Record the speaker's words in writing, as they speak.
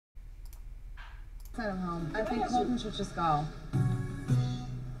Instead of home. I think Colton should just go.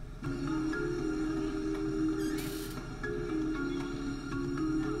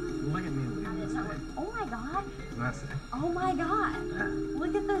 Look at me leaving this day. Oh my god. That's it. Oh my god.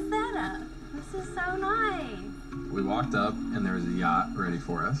 Look at the setup. This is so nice. We walked up and there was a yacht ready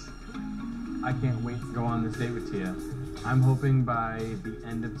for us. I can't wait to go on this date with Tia. I'm hoping by the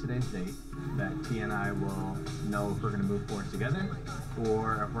end of today's date that Tia and I will know if we're going to move forward together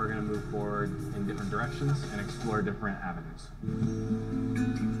or if we're going to move forward in different directions and explore different avenues.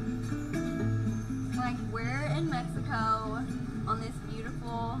 Like, we're in Mexico on this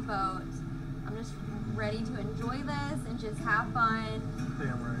beautiful boat. I'm just ready to enjoy this and just have fun.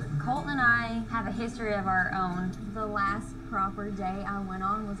 Damn right. Colton and I have a history of our own. The last proper day I went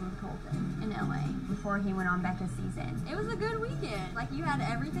on was with Colton in LA before he went on Becca's season. It was a good weekend. Like, you had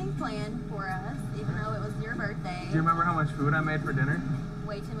everything planned for us, even though it was your birthday. Do you remember how much food I made for dinner?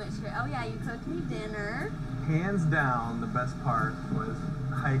 Way too much food. Oh yeah, you cooked me dinner. Hands down, the best part was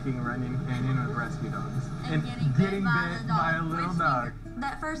hiking Runyon Canyon with rescue dogs. And getting bit by a little dog.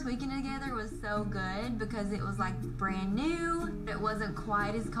 That first weekend together was so good because it was like brand new. It wasn't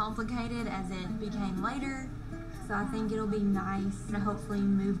quite as complicated as it became later. So I think it'll be nice to hopefully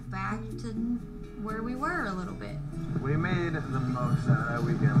move back to where we were a little bit. We made the most out of that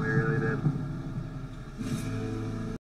weekend, we really did.